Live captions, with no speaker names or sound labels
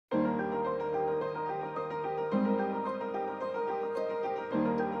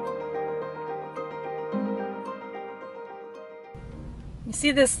You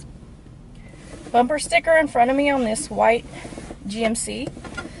see this bumper sticker in front of me on this white GMC?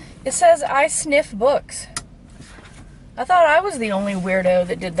 It says, I sniff books. I thought I was the only weirdo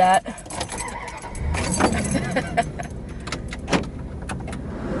that did that.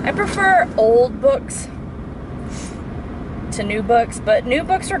 I prefer old books to new books, but new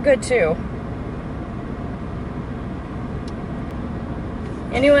books are good too.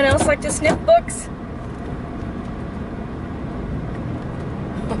 Anyone else like to sniff books?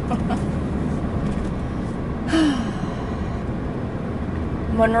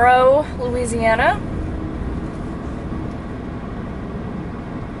 Monroe, Louisiana.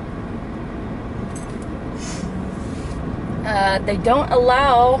 They don't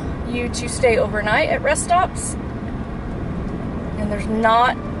allow you to stay overnight at rest stops, and there's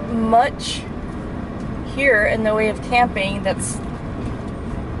not much here in the way of camping that's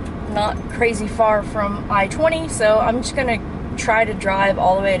not crazy far from I-20, so I'm just gonna try to drive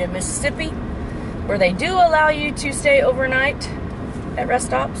all the way to Mississippi, where they do allow you to stay overnight at rest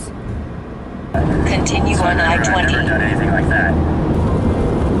stops. Continue on I-20. Done anything like that.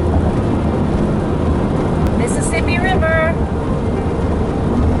 Mississippi River.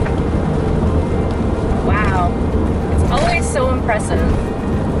 Wow, it's always so impressive.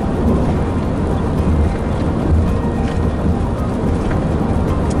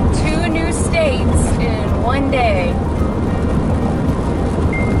 Two new states in one day.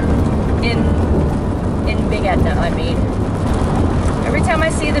 In Big Edna, I mean. Every time I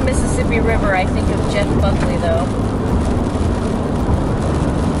see the Mississippi River, I think of Jeff Buckley, though.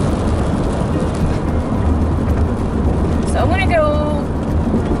 So I'm gonna go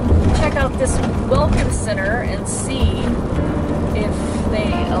check out this welcome center and see if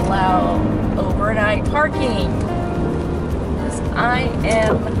they allow overnight parking. Because I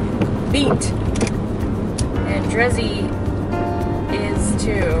am beat. And Dresden is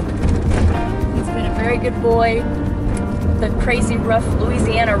too. He's been a very good boy. The crazy rough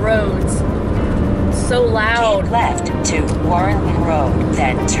Louisiana roads. So loud. Keep left to Warrenton Road,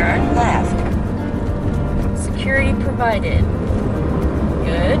 then turn left. Security provided.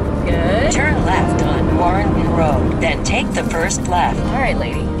 Good, good. Turn left on Warrenton Road, then take the first left. Alright,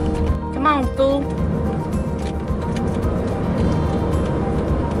 lady. Come on, fool.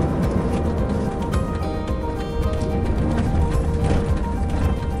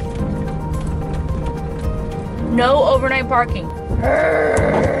 No overnight parking.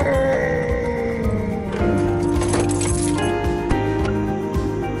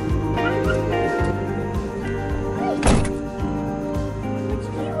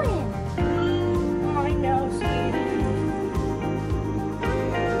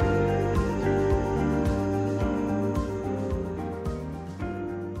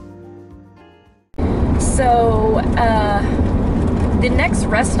 So, the next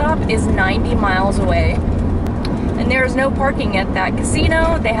rest stop is 90 miles away, and there's no parking at that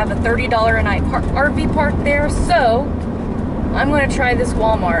casino. They have a $30 a night RV park there, so I'm going to try this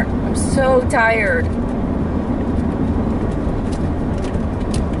Walmart. I'm so tired.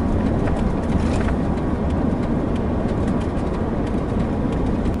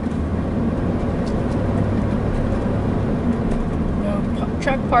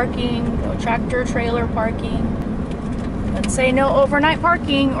 Truck parking, no tractor trailer parking. Let's say no overnight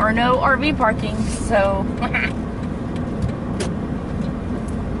parking or no RV parking, so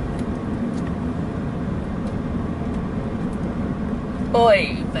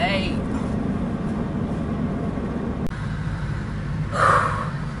boy, babe.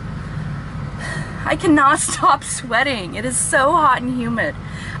 I cannot stop sweating. It is so hot and humid.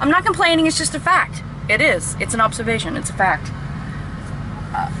 I'm not complaining, it's just a fact. It is. It's an observation, it's a fact.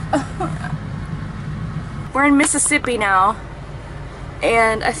 We're in Mississippi now,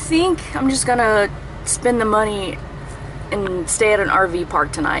 and I think I'm just gonna spend the money and stay at an RV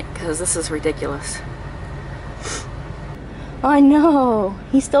park tonight, because this is ridiculous. I know.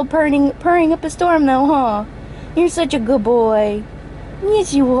 He's still purring up a storm though, huh? You're such a good boy.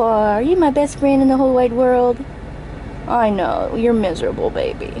 Yes, you are. You're my best friend in the whole wide world. I know. You're miserable,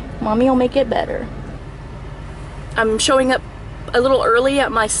 baby. Mommy will make it better. I'm showing up a little early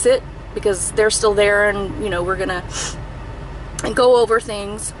at my sit because they're still there, and you know, we're gonna go over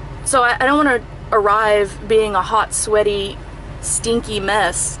things. So I don't want to arrive being a hot, sweaty, stinky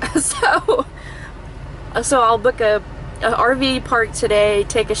mess. So I'll book a RV park today,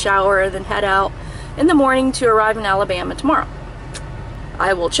 take a shower, then head out in the morning to arrive in Alabama tomorrow.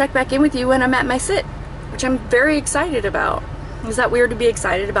 I will check back in with you when I'm at my sit, which I'm very excited about. Is that weird to be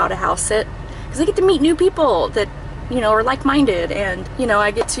excited about a house sit? Because I get to meet new people that, you know, are like-minded, and, you know, I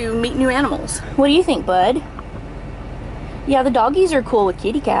get to meet new animals. What do you think, bud? Yeah, the doggies are cool with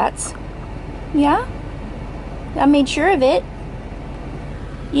kitty cats. Yeah? I made sure of it.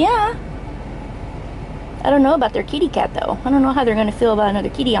 Yeah. I don't know about their kitty cat, though. I don't know how they're going to feel about another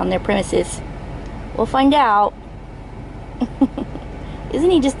kitty on their premises. We'll find out. Isn't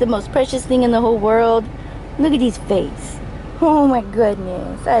he just the most precious thing in the whole world? Look at his face. Oh my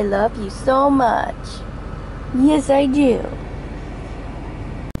goodness. I love you so much. Yes, I do.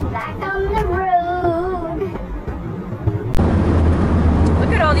 Back on the road.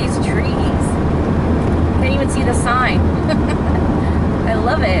 Look at all these trees. Can't even see the sign. I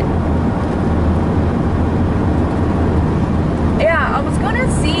love it. Yeah, I was gonna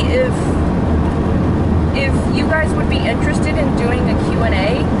see if you guys would be interested in doing a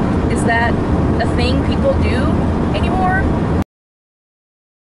Q&A. Is that a thing people do anymore?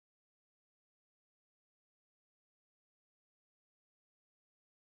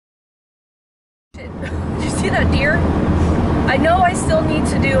 Did you see that deer? I know I still need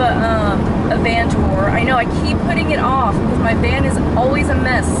to do a van tour. I know I keep putting it off because my van is always a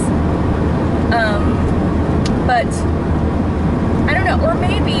mess. But I don't know, or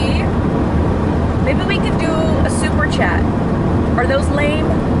maybe we could do a super chat. Are those lame?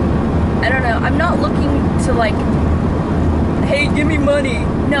 I don't know. I'm not looking to like, hey, give me money.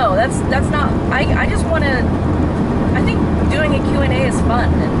 No, that's not. I just want to. I think doing a Q&A is fun.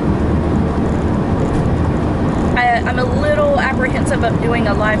 And I'm a little apprehensive of doing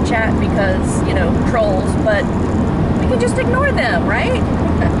a live chat because, you know, trolls. But we can just ignore them, right?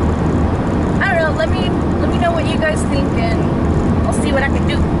 I don't know. Let me know what you guys think, and I'll see what I can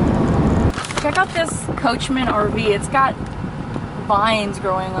do. Check out this Coachman RV. It's got vines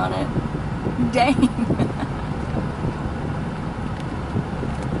growing on it. Dang.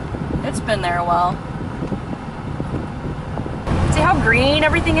 It's been there a while. See how green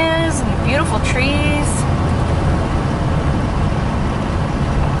everything is and beautiful trees.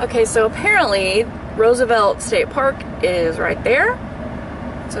 Okay, so apparently Roosevelt State Park is right there.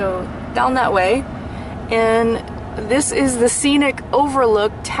 So down that way. And this is the Scenic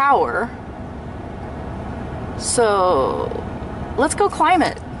Overlook Tower. So let's go climb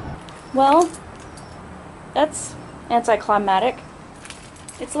it. Well, that's anticlimactic.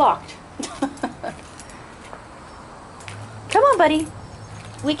 It's locked. Come on, buddy.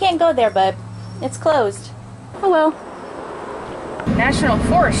 We can't go there, bud. It's closed. Oh well. National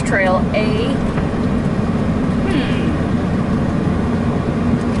Forest Trail A.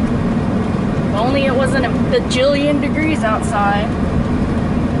 If only it wasn't a bajillion degrees outside.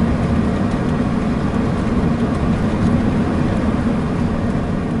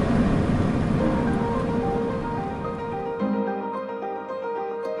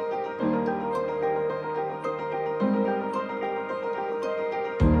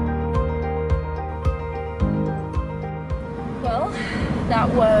 That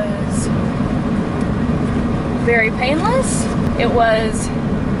was very painless. It was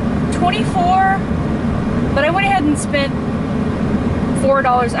 24, but I went ahead and spent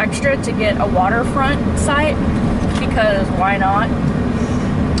 $4 extra to get a waterfront site because why not?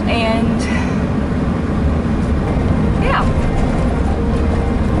 And yeah,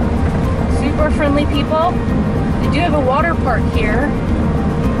 super friendly people. They do have a water park here.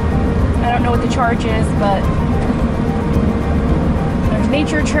 I don't know what the charge is, but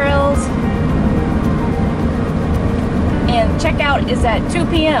nature trails, and checkout is at 2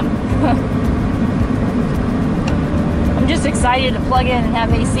 p.m. I'm just excited to plug in and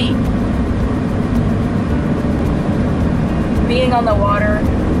have AC. Being on the water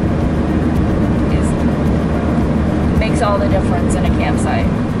makes all the difference in a campsite.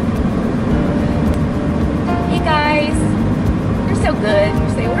 Hey guys, you're so good.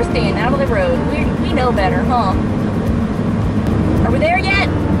 We're staying out of the road. We know better, huh? Are we there yet?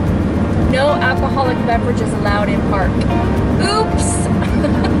 No alcoholic beverages allowed in park. Oops!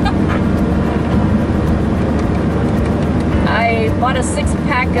 I bought a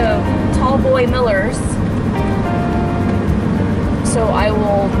 6-pack of Tall Boy Millers, so I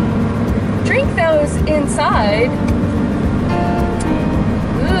will drink those inside.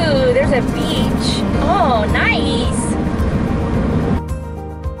 Ooh, there's a beach. Oh, nice!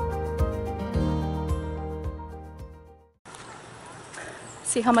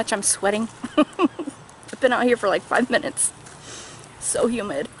 See how much I'm sweating? I've been out here for like 5 minutes. So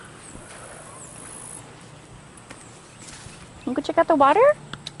humid. You go check out the water?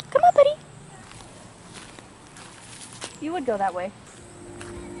 Come on, buddy. You would go that way.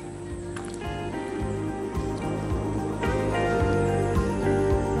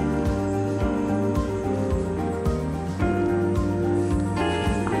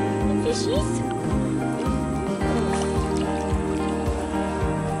 The fishies?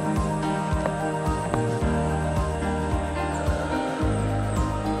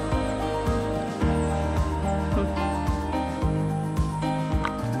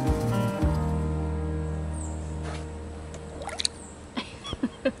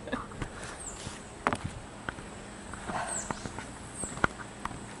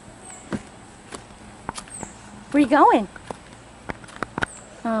 Where are you going?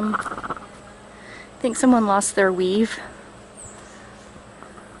 I think someone lost their weave.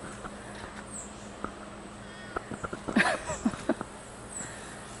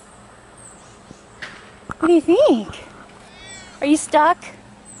 What do you think? Are you stuck?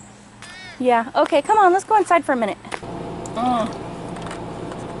 Yeah. Okay, come on, let's go inside for a minute.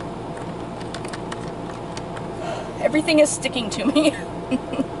 Everything is sticking to me.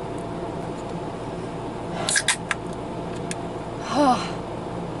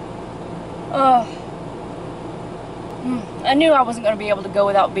 I knew I wasn't going to be able to go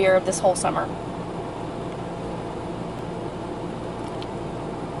without beer this whole summer.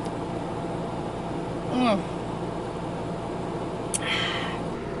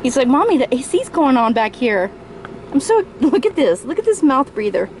 He's like, Mommy, the AC's going on back here. I'm so, look at this. Look at this mouth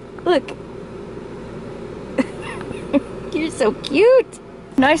breather. Look. You're so cute.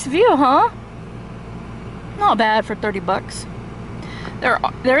 Nice view, huh? Not bad for 30 bucks.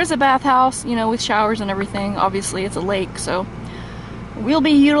 There is a bathhouse, you know, with showers and everything. Obviously, it's a lake, so we'll be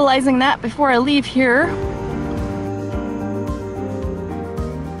utilizing that before I leave here.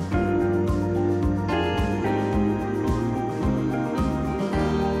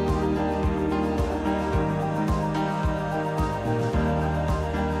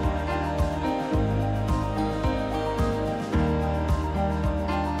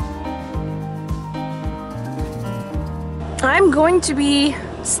 I'm going to be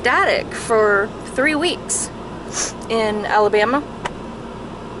static for 3 weeks in Alabama.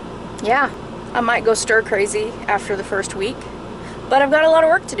 Yeah, I might go stir crazy after the first week, but I've got a lot of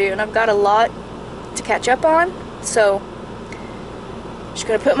work to do and I've got a lot to catch up on, so I'm just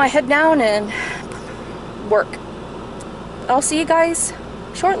gonna put my head down and work. I'll see you guys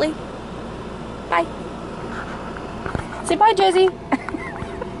shortly. Bye. Say bye, Josie.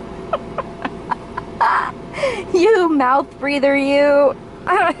 You mouth breather, you.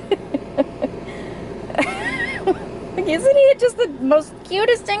 Isn't he just the most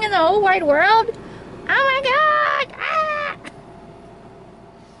cutest thing in the whole wide world? Oh my God.